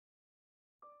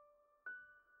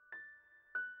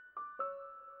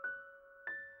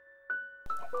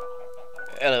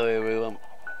Hello everyone,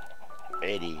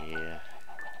 Eddie here.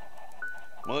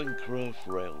 Minecraft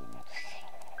realms.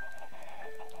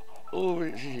 Or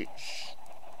as it's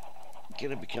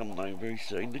gonna become known very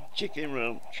soon, the chicken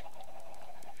ranch.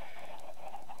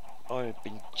 I've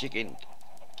been chickened.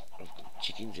 I've got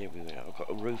chickens everywhere. I've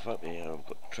got a roof up here. I've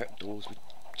got trapdoors with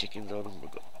chickens on them.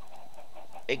 I've got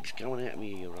eggs coming out of my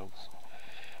ear holes.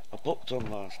 I popped on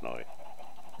last night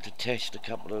to test a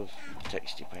couple of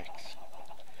texture packs.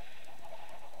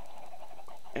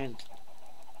 And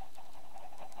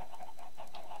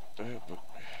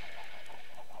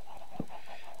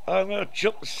I'm gonna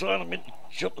chop the sign, I meant to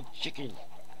chop the chicken.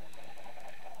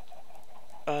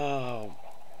 Oh,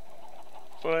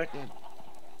 fucking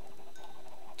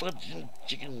fudging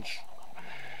chickens.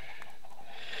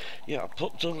 Yeah, I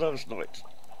popped on last night.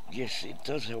 Yes, it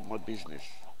does help my business.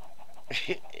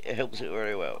 It helps it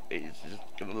very well. It's just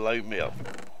gonna load me up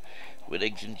with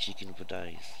eggs and chicken for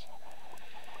days.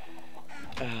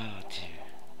 Oh dear.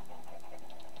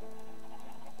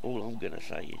 All I'm gonna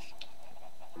say is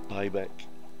payback.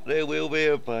 There will be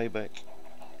a payback.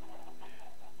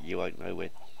 You won't know when.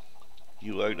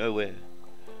 You won't know where.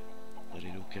 But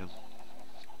it'll come.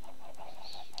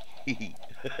 I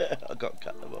got a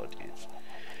couple of ideas.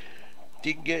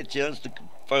 Didn't get a chance to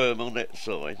confirm on that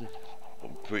sign.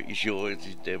 I'm pretty sure it's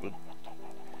Deven.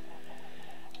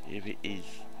 If it is,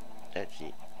 that's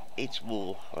it. It's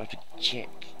war. I have to check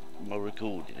my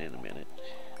recording in a minute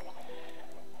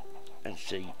and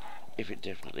see if it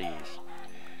definitely is.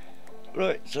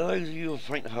 Right, so those of you who are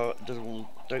faint of heart and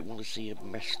don't want to see a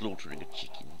mass slaughtering of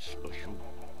chickens, I shall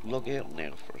log out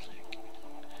now for a sec.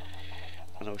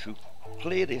 And I shall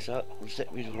clear this up and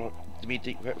set me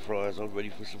deep fat fryers on ready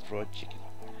for some fried chicken.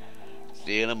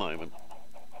 See you in a moment.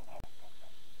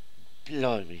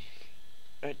 Blimey,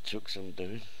 that took some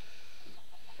doing.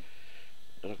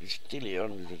 And I can still hear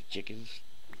hundreds of chickens.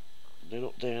 They're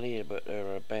not down here, but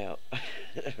they're about.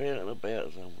 They're out and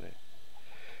about somewhere.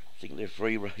 I think they're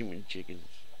free roaming chickens.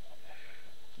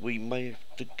 We may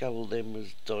have to cull them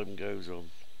as time goes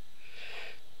on.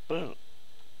 But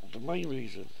the main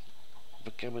reason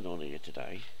for coming on here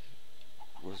today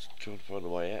was trying to find a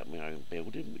way out of my own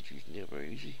building, which is never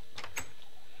easy.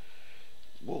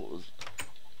 Me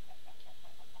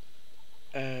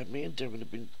and Deven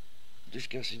have been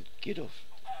discussing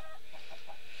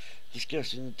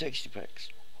discussing texture packs.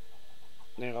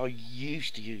 Now, I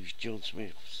used to use John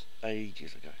Smith's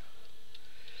ages ago,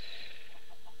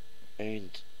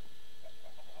 and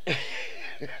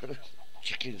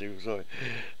chickens, I'm sorry,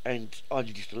 and I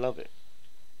used to love it.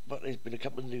 But there's been a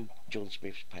couple of new John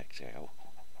Smith's packs out,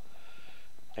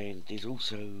 and there's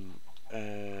also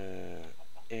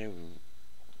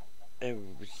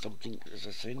something as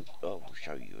I said. I'll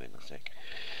show you in a sec.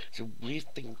 So we're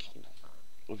thinking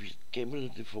of getting rid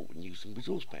of the default and using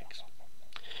resource packs.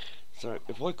 So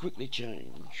if I quickly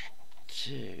change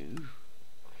to,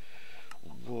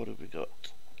 what have we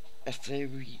got?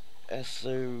 Atheres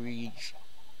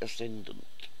Ascendant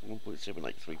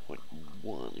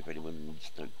 1.783.1, if anyone needs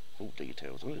to know full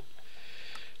details on it.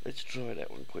 Let's try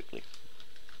that one quickly.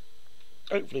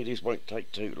 Hopefully this won't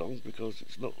take too long, because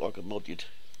it's not like a modded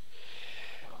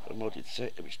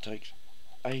set which takes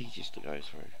ages to go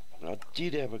through. And I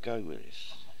did have a go with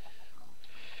this.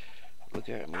 Look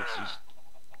at him,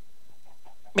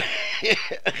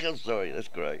 I'm sorry, that's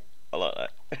great. I like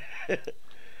that.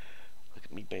 Look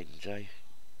at me Benz, eh?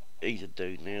 He's a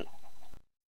dude now.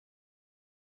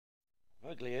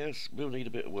 Ugly house will need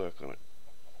a bit of work on it,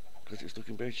 because it's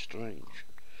looking very strange.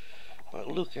 But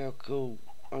look how cool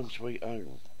Home Sweet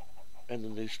Home and the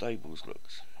new stables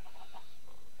looks.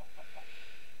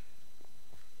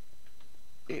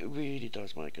 It really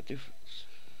does make a difference.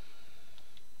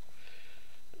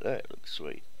 That looks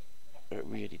sweet. It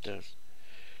really does.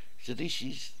 So this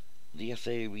is the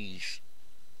Atheres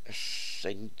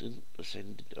Ascendant,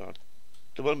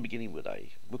 the one beginning with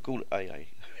A. We'll call it AA.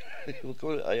 We'll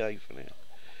call it AA for now.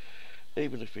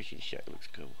 Even the fishing shack looks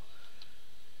cool.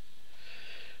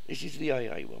 This is the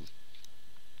AA one,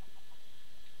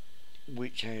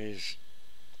 which has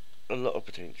a lot of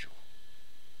potential.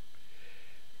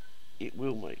 It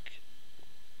will make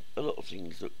a lot of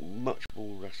things look much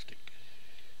more rustic,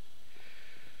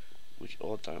 which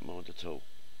I don't mind at all.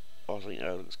 I think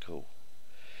that looks cool.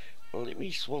 Well, let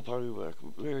me swap over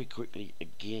very quickly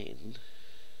again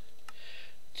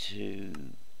to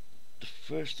the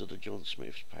first of the John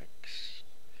Smith's packs.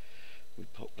 We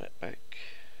pop that back.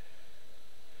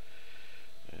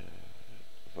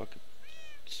 If I could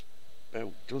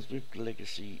spell John Smith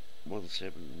Legacy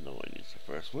 179 is the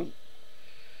first one.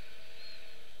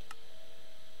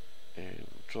 And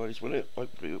we'll try this one out.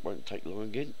 Hopefully it won't take long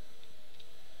again.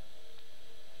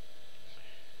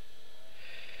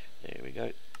 There we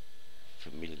go.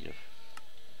 Familiar.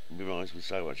 Reminds me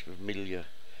so much of familiar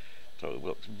title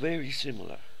blocks. Very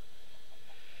similar.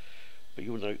 But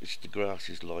you'll notice the grass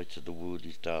is lighter, the wood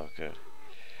is darker,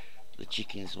 the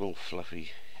chicken's more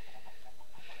fluffy,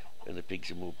 and the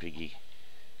pigs are more piggy.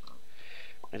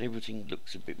 And everything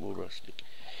looks a bit more rustic.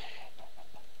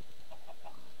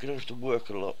 Gonna have to work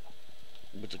a lot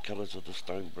with the colours of the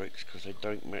stone bricks because they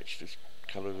don't match the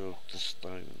colour of the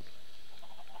stone.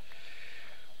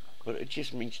 But it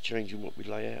just means changing what we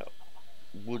lay out.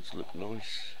 Woods look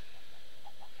nice.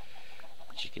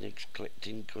 Chicken eggs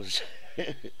collecting because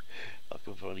I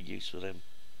can find a use for them.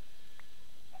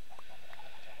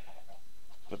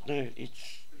 But no,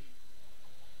 it's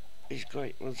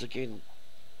great. Once again,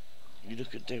 you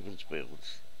look at Deven's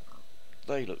builds,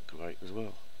 they look great as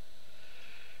well.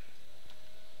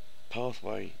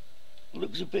 Pathway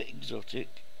looks a bit exotic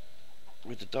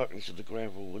with the darkness of the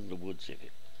gravel and the woods in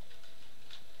it,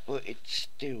 but it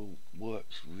still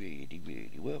works really,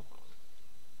 really well.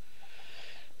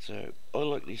 So I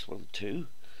like this one too.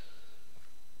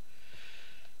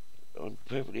 I'm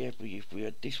perfectly happy if we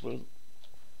had this one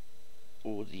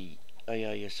or the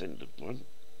AA Ascendant one,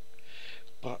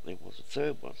 but there was a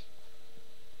third one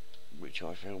which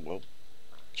I found while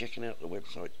checking out the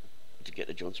website to get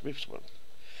the John Smith's one,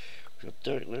 which I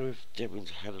don't know if Deven's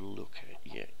had a look at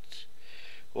yet.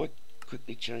 I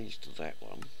quickly changed to that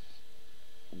one,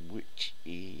 which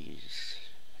is,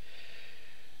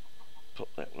 pop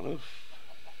that one off,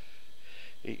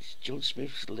 it's John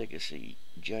Smith's Legacy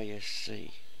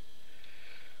JSC,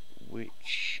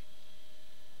 which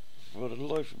for the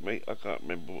life of me I can't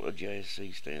remember what a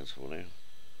JSC stands for now,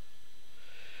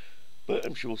 but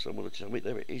I'm sure someone will tell me.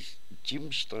 There it is,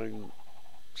 Gemstone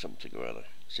something or other.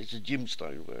 So it's a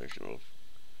Gemstone version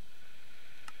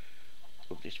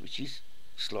of this, which is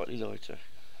slightly lighter.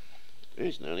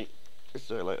 Here's Nanny. Let's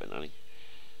say later, Nanny.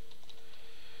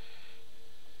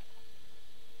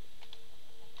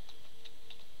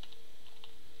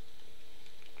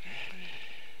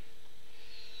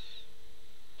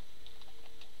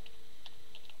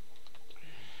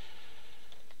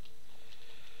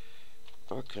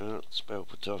 I can't spell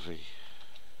for toffee.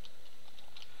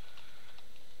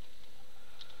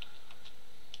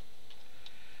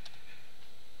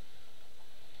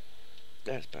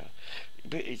 That's better.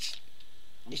 But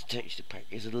this texture pack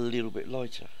is a little bit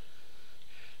lighter.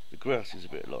 The grass is a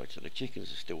bit lighter. The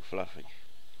chickens are still fluffy.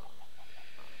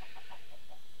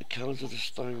 The colours of the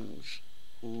stones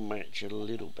match a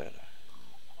little better.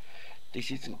 This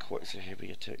isn't quite so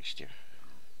heavy a texture.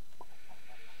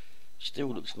 Still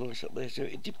looks nice up there, so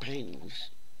it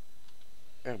depends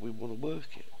how we want to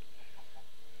work it.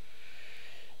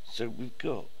 So we've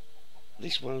got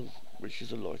this one, which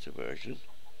is a lighter version.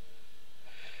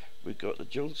 We've got the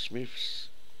John Smith's,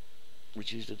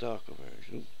 which is the darker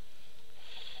version.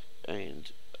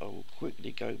 And I will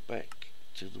quickly go back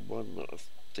to the one that I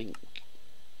think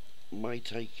may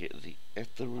take it, the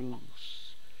Ethereals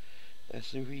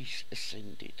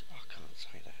Ascended. I can't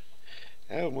say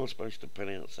that. How am I supposed to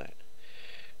pronounce that?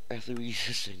 Ethereals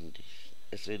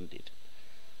Ascended.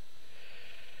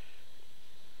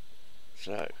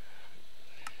 So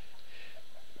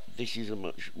this is a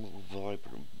much more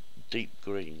vibrant, deep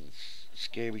greens,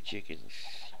 scary chickens,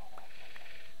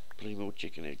 plenty more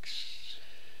chicken eggs.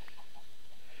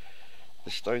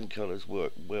 The stone colours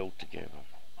work well together.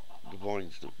 The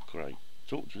vines look great.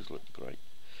 Torches look great.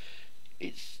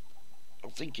 I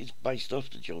think it's based off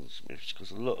the John Smith's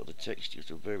because a lot of the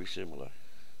textures are very similar,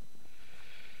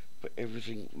 but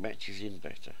everything matches in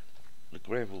better. The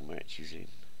gravel matches in.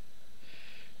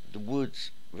 The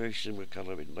woods, very similar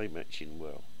colouring, they match in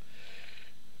well.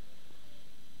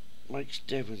 Makes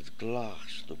Deven's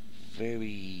glass look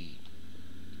very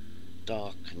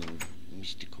dark and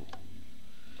mystical.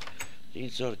 The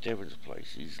inside of Deven's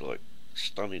place is like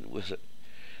stunning with it.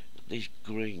 This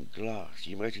green glass,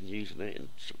 you imagine using it in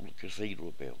sort of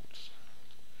cathedral builds.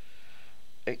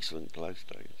 Excellent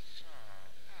glowstones.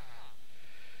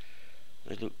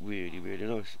 They look really, really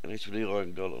nice. And it's for the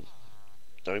iron golem.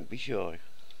 Don't be shy.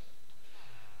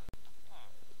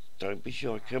 Don't be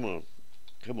shy, come on.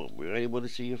 Come on, we only want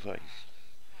to see your face.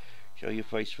 Show your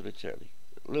face for the telly.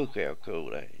 Look how cool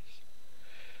that is.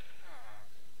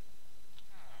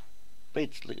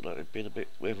 Beds look like they've been a bit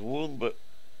weather worn, but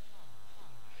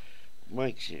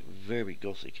makes it very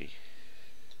gothic-y.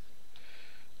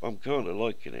 I'm kind of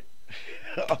liking it.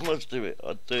 I must do it.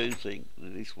 I do think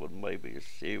that this one may be a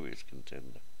serious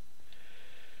contender.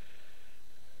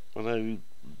 I know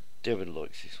Deven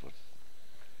likes this one.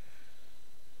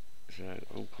 So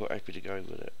I'm quite happy to go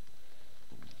with it.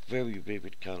 Very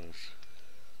vivid colours.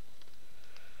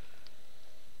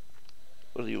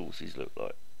 What do the horses look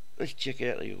like? Let's check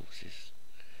out the horses.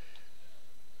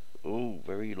 Oh,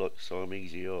 very like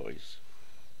Siamese eyes.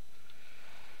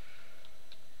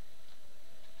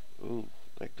 Oh,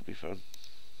 that could be fun.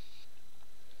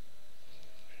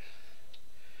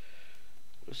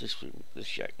 What's this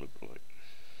shack look like?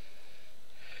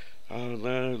 Oh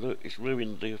no, look, it's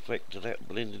ruined the effect of that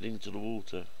blended into the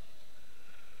water.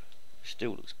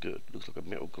 Still looks good. Looks like a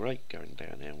metal grate going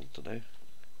down there onto there.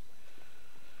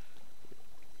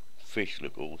 Fish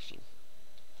look awesome.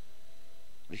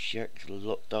 The shack's a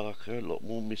lot darker, a lot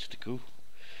more mystical.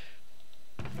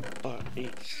 But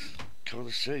it's kind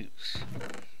of suits.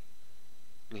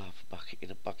 Love a bucket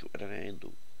in a bucket with a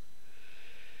handle.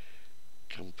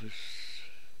 Compass.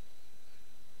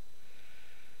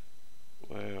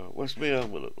 Wow, what's my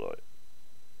armour look like?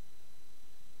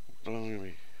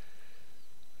 Blimey.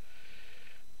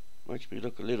 Makes me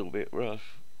look a little bit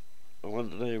rough. I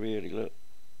wonder they really look.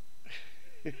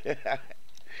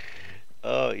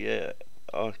 Oh yeah,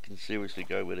 I can seriously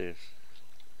go with this.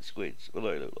 Squids, what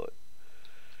do they look like?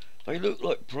 They look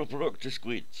like proper octa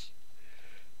squids.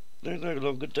 They're no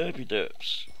longer derpy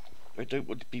derps. They don't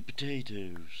want to be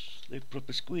potatoes. They're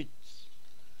proper squids.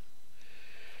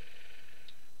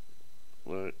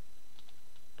 Right.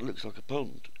 Looks like a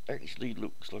pond. Actually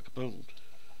looks like a pond.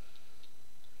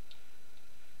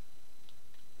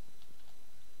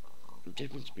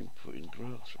 Deven's been putting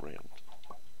grass around.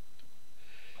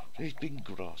 There's been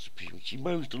grass appearing. She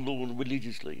mows the lawn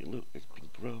religiously, and look, there's been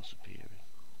grass appearing.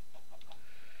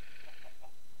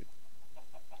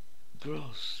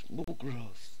 Grass, more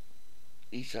grass.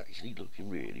 It's actually looking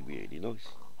really, really nice.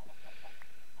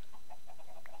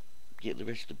 Get the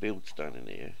rest of the builds done in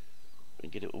here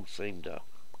and get it all seamed up.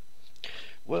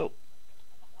 Well,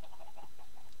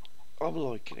 I'm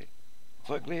liking it.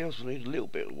 Frankly, house will need a little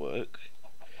bit of work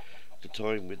to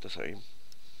time with the same,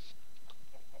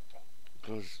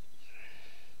 because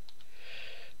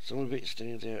some of it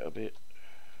stands out a bit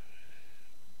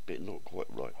not quite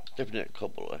right. Definitely that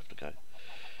cobble will have to go.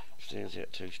 Stands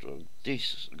out too strong.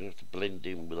 This I'm going to have to blend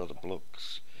in with other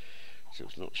blocks so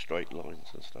it's not straight lines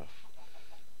and stuff.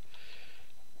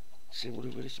 Similar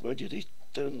with this. Mind you, this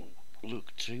doesn't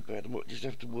look too bad. I might just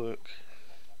have to work.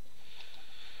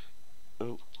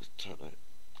 Oh, let's tap that.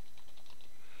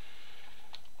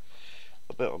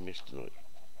 I bet I missed tonight.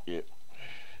 Yep.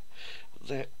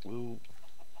 That will...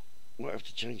 might have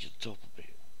to change the top a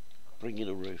bit. Bring in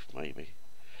a roof maybe.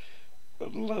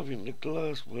 I'm loving the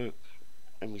glass work.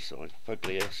 And my sign,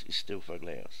 Fugly House is still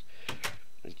Fugly House.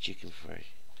 And chicken free.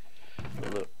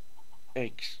 But look,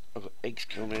 eggs. I've got eggs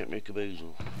coming out my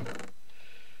caboozle.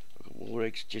 I've got more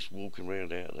eggs just walking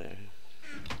around out there.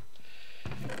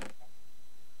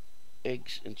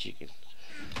 Eggs and chicken.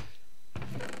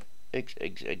 Eggs,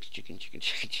 eggs, eggs, chicken, chicken,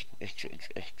 chicken, chicken, eggs, eggs,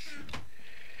 eggs.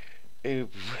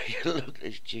 Everywhere you look,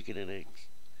 there's chicken and eggs.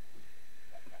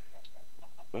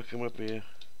 I come up here.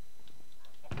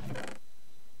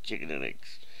 Chicken and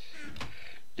eggs.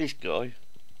 This guy,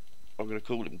 I'm going to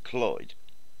call him Clyde,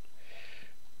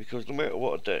 because no matter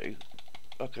what I do,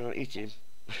 I can't hit him.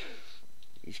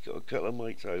 He's got a couple of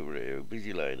mates over here who are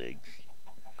busy laying eggs.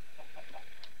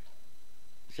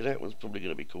 So that one's probably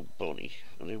going to be called Bonnie,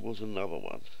 and there was another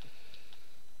one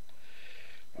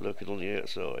looking on the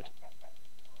outside.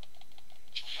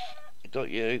 I got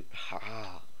you, ha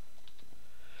ha.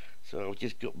 So I've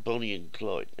just got Bonnie and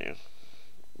Clyde now.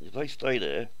 If they stay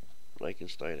there, they can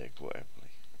stay there quite happily.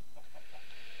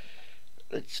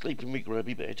 Let's sleep in my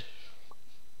grubby bed.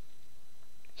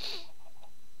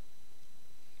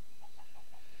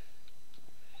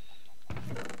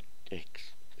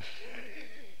 Eggs.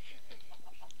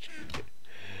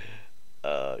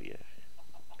 Oh yeah.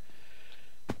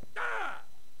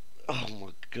 Oh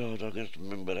my god, I'm going to have to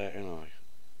remember that, ain't I?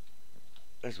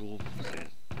 That's awful sound.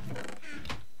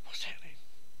 What's happening?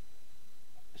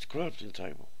 It's a crafting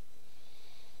table.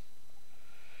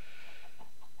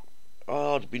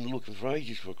 Oh, I'd been looking for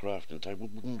ages for a crafting table.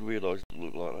 Wouldn't realise it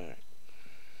looked like that.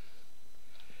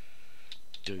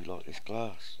 Do like this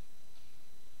glass.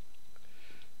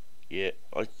 Yeah,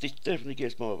 this definitely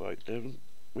gets my vote, Deven.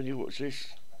 When you watch this,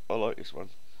 I like this one.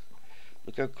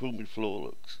 Look how cool my floor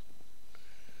looks.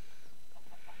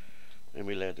 And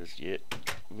my ladders, yeah.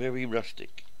 Very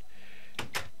rustic.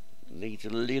 Needs a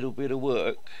little bit of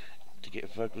work to get a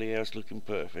Fugly House looking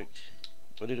perfect,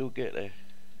 but it'll get there.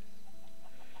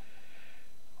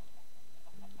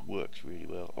 Works really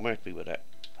well. I'm happy with that.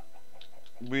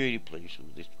 Really pleased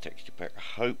with this texture pack. I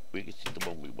hope we get the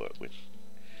one we work with.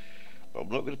 But I'm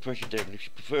not going to pressure Deven. If she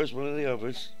prefers one of the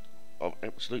others, I'm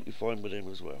absolutely fine with them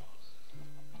as well.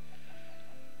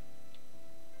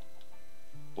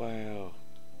 Wow.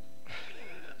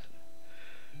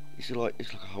 It's like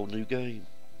a whole new game.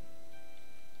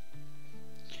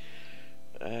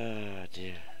 Ah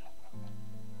dear.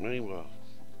 Meanwhile,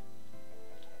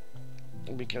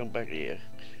 let me come back here.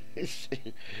 see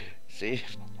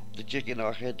if the chicken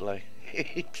I had lay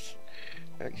eggs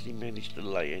actually managed to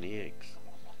lay any eggs.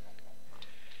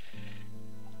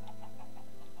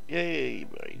 Yay,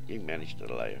 mate, he managed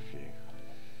to lay a few.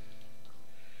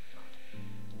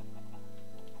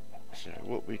 So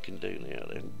what we can do now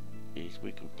then is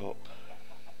we can pop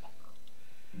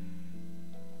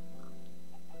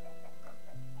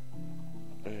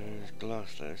there's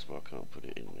glass there, so I can't put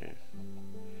it in there.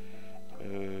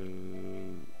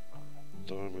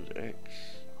 Diamond X,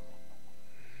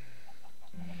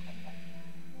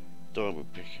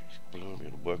 diamond pickaxe. Blimey,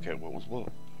 to work out what was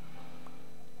what.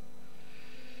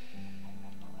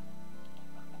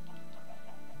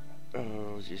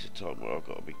 Oh, is this a time where I've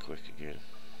got to be quick again?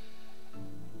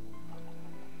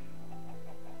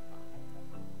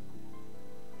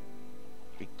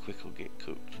 Be quick or get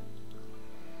cooked.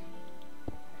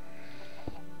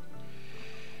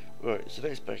 Right, so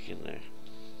that's back in there.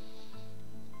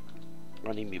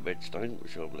 I need my redstone,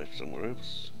 which I've left somewhere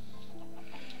else.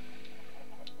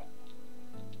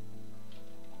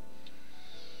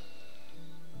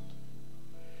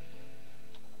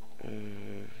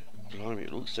 Blimey,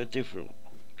 it looks so different.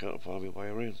 Can't find my way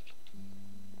around.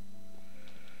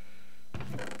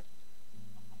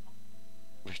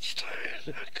 Redstone,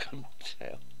 I couldn't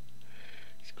tell.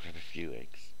 Let's grab a few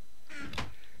eggs.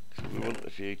 Because we want a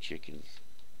few chickens.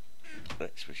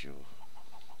 That's for sure.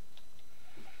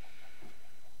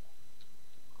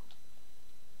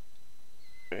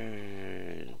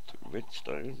 And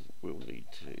redstone we'll need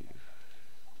to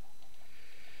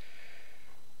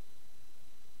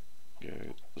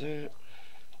go there,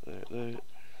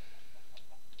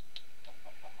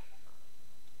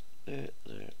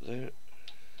 there.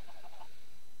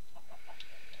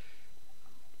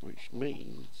 Which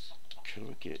means, can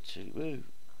I get to, ooh,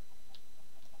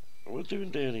 what am I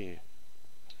doing down here?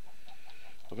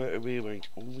 I've got to rearrange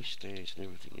all my stairs and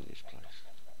everything in this place.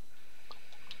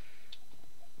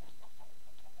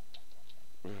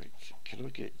 Right, can I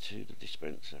get to the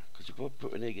dispenser? Because if I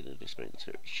put an egg in the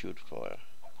dispenser, it should fire.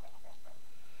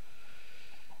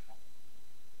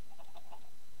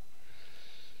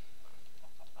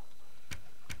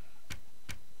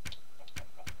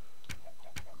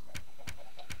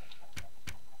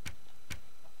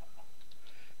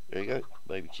 There you go,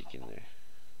 baby chicken there.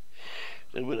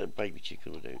 Then what that baby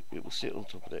chicken will do, it will sit on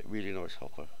top of that really nice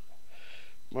hopper,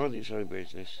 mind its own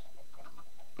business,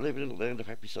 living in a land of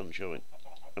happy sunshine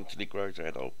until it grows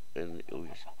adult, and it'll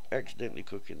just accidentally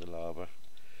cook in the lava,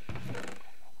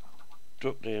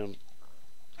 drop down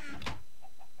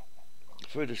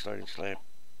through the stone slab,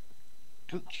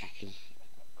 cook chicken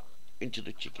into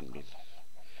the chicken bin.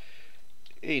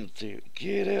 In theory,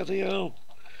 get out of the hole.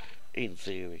 In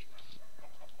theory.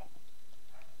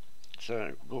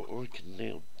 So what I can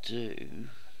now do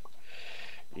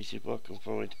is, if I can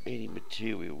find any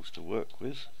materials to work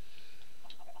with,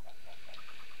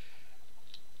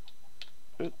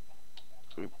 well,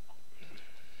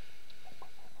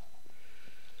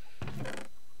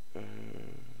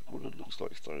 it looks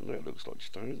like stone. That looks like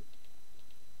stone.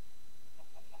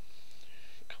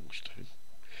 Cobblestone,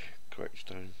 cracked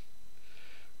stone,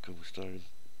 cobblestone.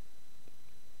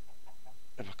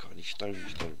 Have I got any stone?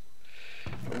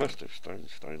 I must have stone.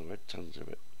 I had tons of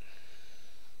it.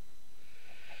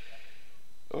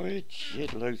 I had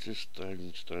shed loads of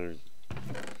stone.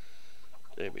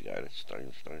 There we go, that's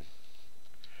stone.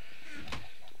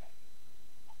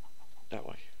 That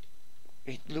way.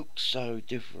 It looks so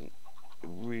different. It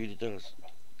really does.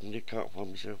 And I can't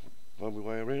find my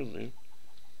way around now.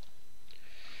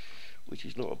 Which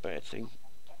is not a bad thing.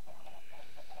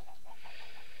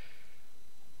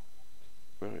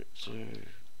 Right, so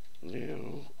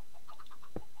now,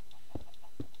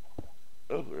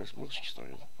 oh, that's mossy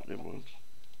stone, but never mind.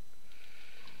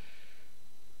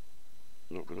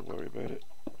 Not going to worry about it.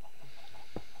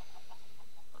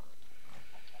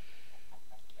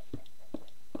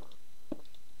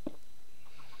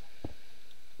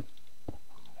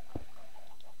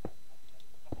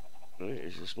 Right,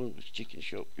 it's the smallest chicken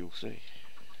shop you'll see.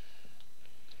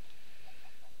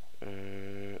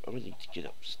 I need to get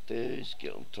upstairs,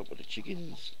 get on top of the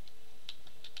chickens.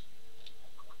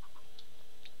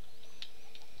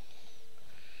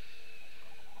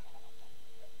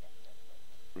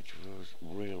 Which was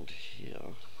round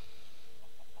here.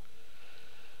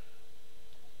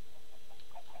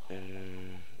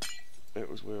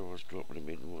 was where I was dropping them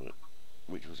in, wasn't it?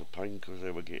 Which was a pain because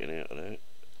they were getting out of that.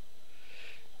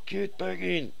 Get back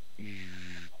in!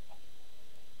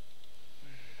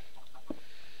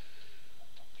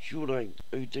 Your name,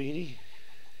 Houdini?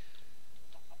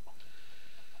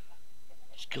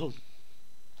 It's gone.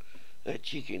 That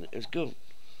chicken has gone.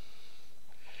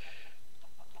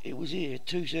 It was here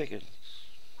 2 seconds.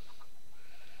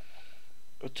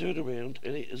 I turned around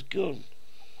and it has gone.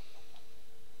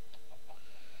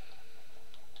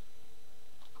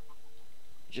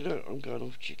 Do you know, I'm going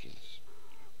off chickens.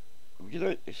 You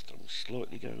noticed I'm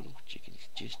slightly going off chickens,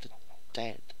 just a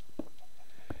tad.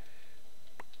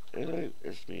 Hello,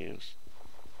 that's my house.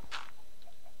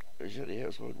 Is that the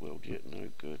outside world yet? No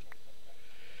good.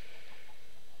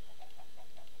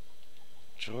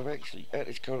 So I've actually, at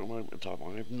this current moment in time,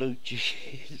 I have no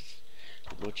chickens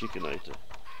in my chickenator.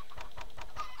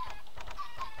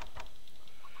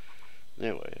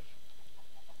 Now I have.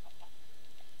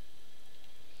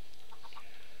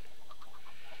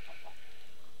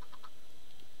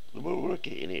 The more I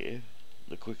get in here,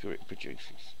 the quicker it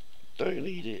produces. Don't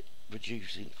need it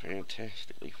producing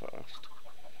fantastically fast,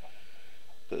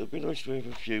 but it'd be nice to have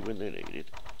a few when they're needed.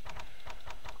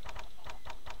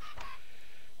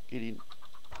 Get in.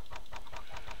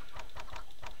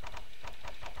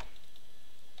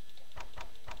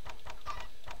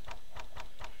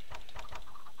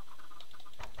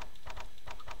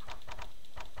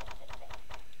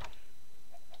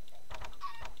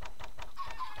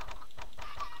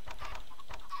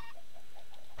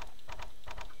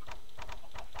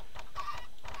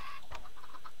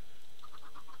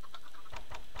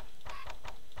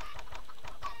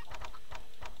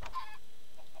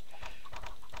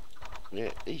 Now,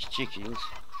 these chickens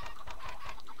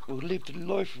will live the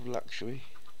life of luxury,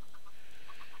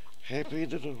 happy in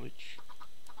the knowledge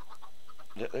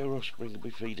that their offspring will be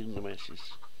feeding the masses.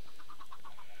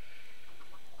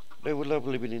 They will love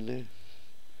living in there.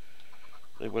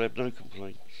 They will have no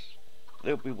complaints.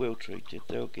 They'll be well treated.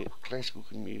 They'll get classical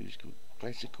music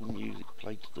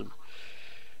played to them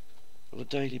on a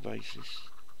daily basis,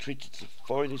 treated to the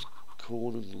finest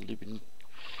corn and living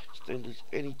standards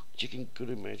any chicken could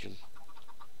imagine.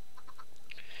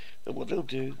 And what they'll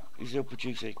do is they'll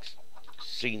produce eggs.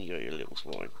 Seen you, you little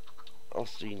swine. I've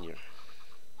seen you.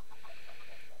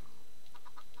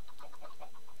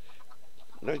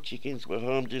 No chickens were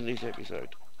harmed in this episode,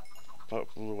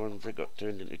 apart from the ones that got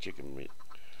turned into chicken meat.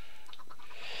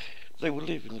 They will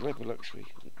live in rapid luxury,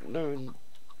 knowing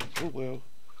full well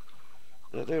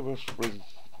that their offspring.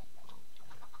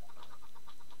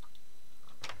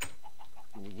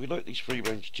 We like these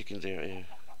free-range chickens out here.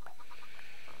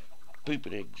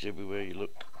 Pooping eggs everywhere you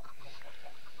look.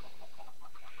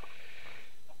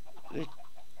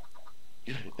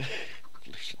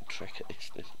 Listen, track at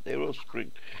this then. Their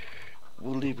offspring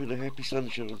will live in a happy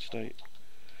sunshine state,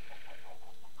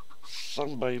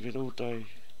 sunbathing all day,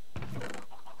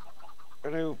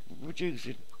 and they're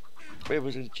reducing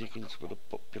feathers and chickens for the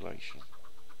population.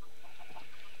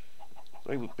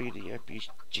 They would be the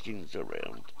happiest chickens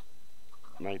around,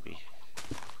 maybe,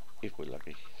 if we're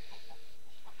lucky.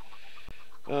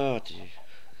 Oh dear,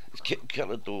 let's get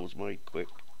coloured doors made quick.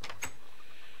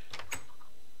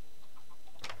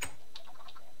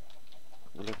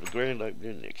 We'll have the grand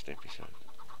opening next episode.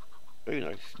 Who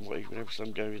knows, might even have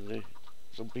some go in there.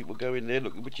 Some people go in there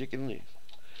looking for chicken there.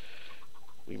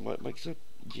 We might make some,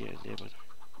 yeah, never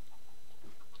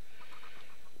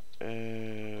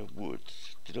know. Wood.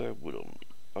 Did I have wood on me?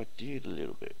 I did a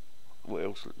little bit. What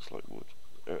else looks like wood?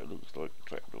 It looks like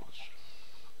trapdoors.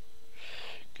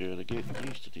 Gonna get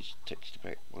used to this texture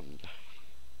pack one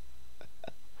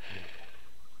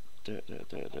day.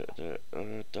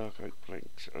 Dark oak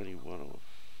planks, only one off.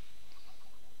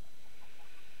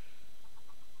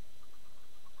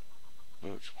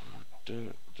 Birch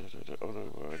wood, oh no,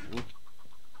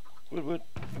 right, wood.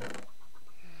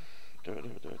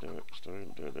 Stone,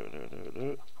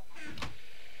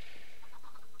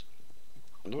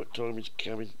 Night time is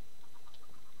coming.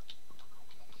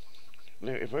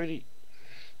 Now if only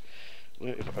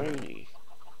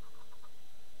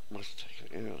must take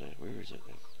it out there, where is it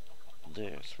then?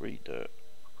 There, 3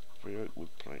 oak wood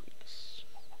planks.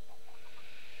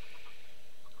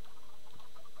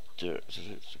 Dirt, so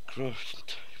it's a crafting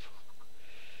table.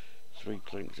 3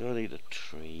 planks, I need a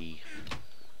tree.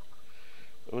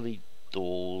 I need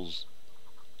doors.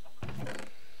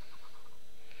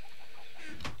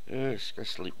 Let's go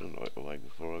sleep the night away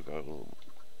before I go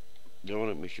on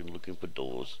a mission looking for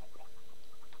doors.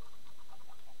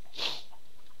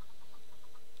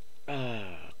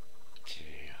 Ah,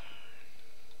 dear.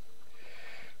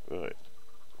 Right,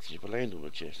 see if I land on the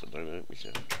chest I don't hurt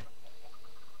myself.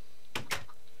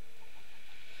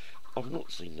 I've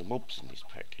not seen the mobs in this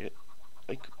pack yet.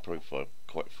 They could profile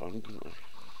quite fun, couldn't they?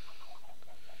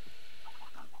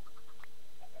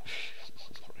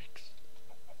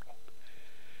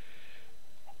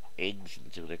 Eggs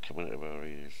until they're coming out of our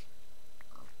ears.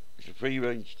 It's a free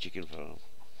range chicken farm.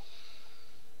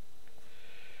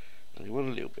 I want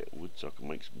a little bit of wood so I can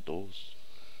make some doors.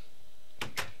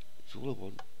 It's all I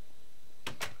want.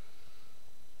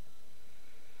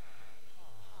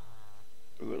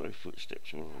 I've got no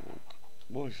footsteps when I walk.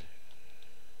 Why is it?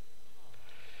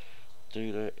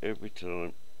 Do that every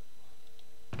time.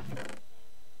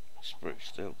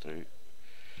 Spruce, they'll do.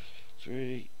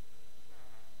 3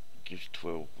 gives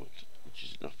 12 wood, which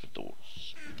is enough for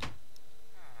doors.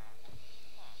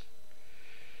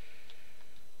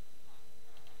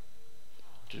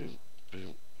 Boom,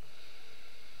 boom.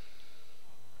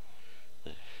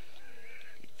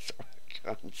 Sorry,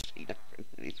 I can't see nothing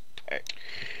in this pack.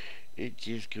 It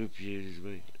just confuses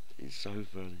me. It's so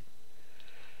funny.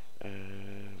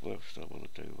 What else do I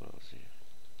want to do while I was here?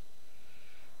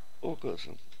 Oh, I've got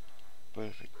some.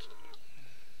 Perfect.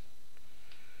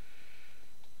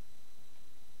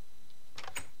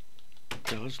 It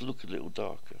does look a little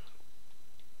darker.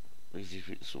 As if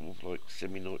it's sort of like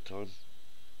semi-night time.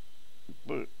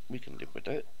 But we can live with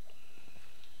that.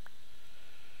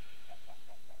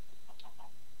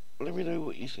 Let me know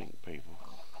what you think, people.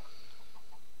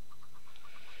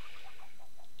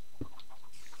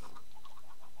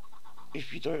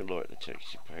 If you don't like the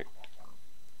texture pack,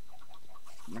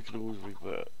 you can always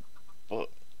revert. But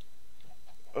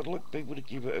I'd like people to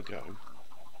give it a go,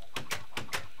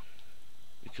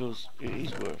 because it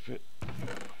is worth it.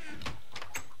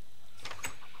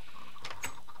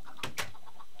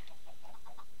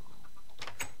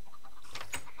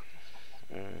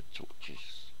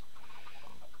 Torches.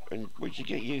 And once you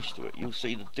get used to it, you'll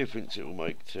see the difference it will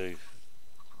make to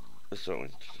the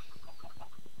signs.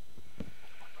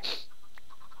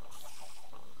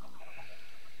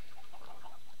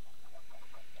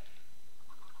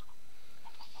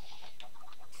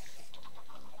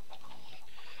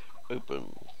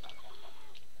 Open.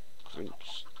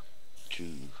 Thanks to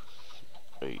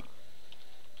a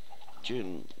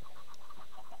gin.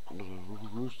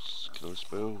 No, can I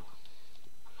spell?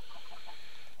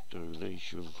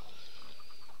 Donation.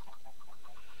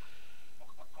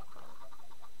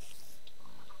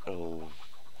 Oh.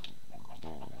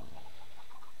 No,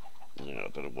 I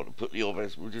don't know what to put the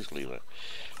obvious, we'll just leave that.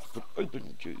 But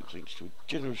open due thanks to a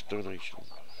generous donation.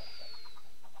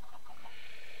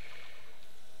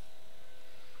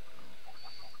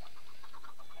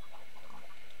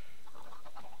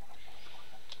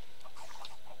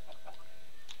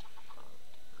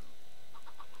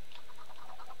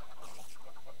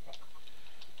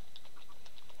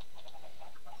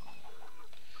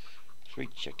 Free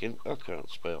chicken, I can't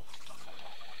spell.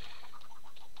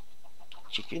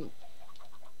 Chicken.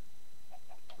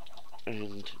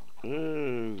 And,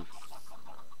 oh,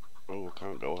 I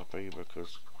can't go up either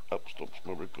because up stops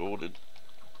my recording.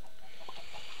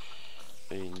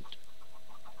 And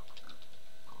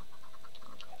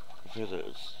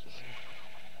feathers.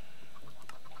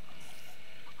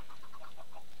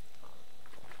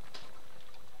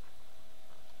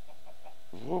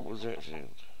 What was that sound?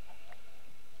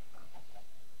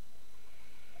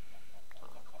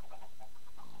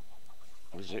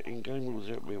 Was that in-game or was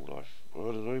that real life? I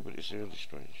don't know, but it sounded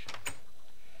strange.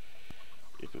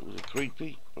 If it was a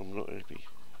creepy, I'm not happy.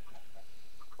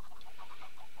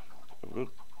 Have a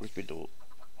look, where's my door?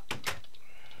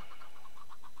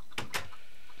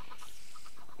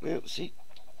 Now, see,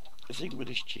 the thing with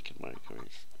this chicken maker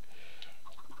is,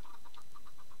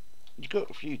 you've got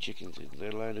a few chickens in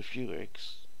there laying a few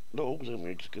eggs. Not all them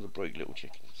eggs are going to break little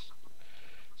chickens.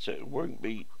 So it won't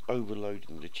be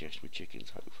overloading the chest with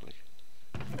chickens, hopefully.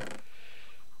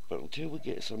 But until we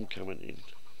get some coming in,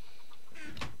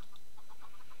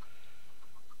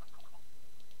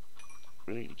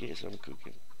 we need to get some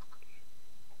cooking.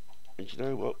 And you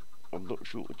know what? I'm not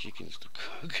short of chickens to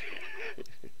cook.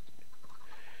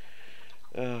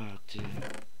 Oh dear.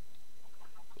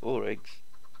 Or eggs.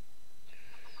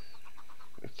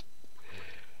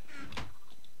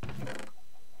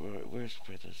 Right, where's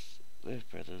feathers? There's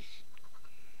feathers.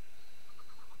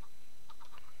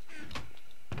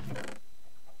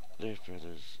 There's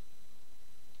feathers.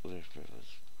 There's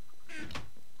feathers.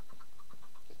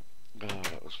 Oh,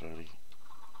 that was funny.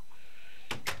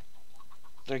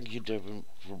 Thank you, Deven,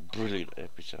 for a brilliant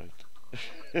episode.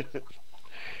 The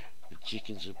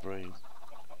chickens are brave.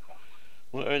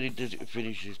 Not only did it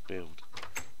finish this build,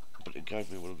 but it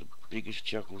gave me one of the biggest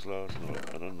chuckles last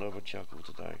night and another chuckle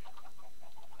today.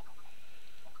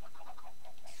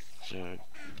 So,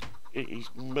 It is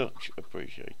much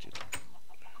appreciated.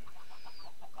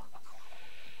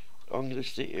 I'm going to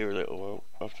sit here a little while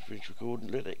after I finish recording,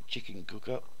 let that chicken cook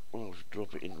up, and I'll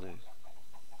drop it in there.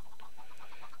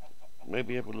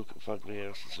 Maybe have a look at Fugly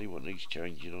House and see what needs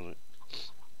changing on it.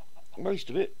 Most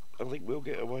of it, I think we'll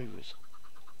get away with.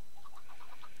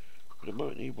 But it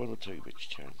might need one or two bits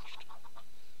changed.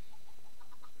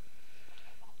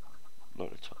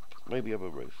 Like the top. Maybe have a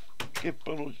roof. Give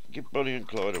Bonnie and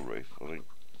Clyde a roof, I think.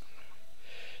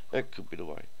 That could be the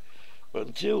way. But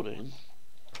until then,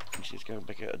 he's just going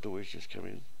back out the door, he's just come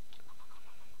in.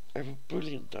 Have a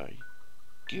brilliant day.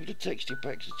 Give the texture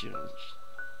packs a chance.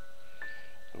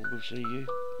 And we'll see you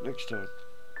next time.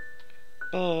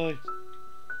 Bye.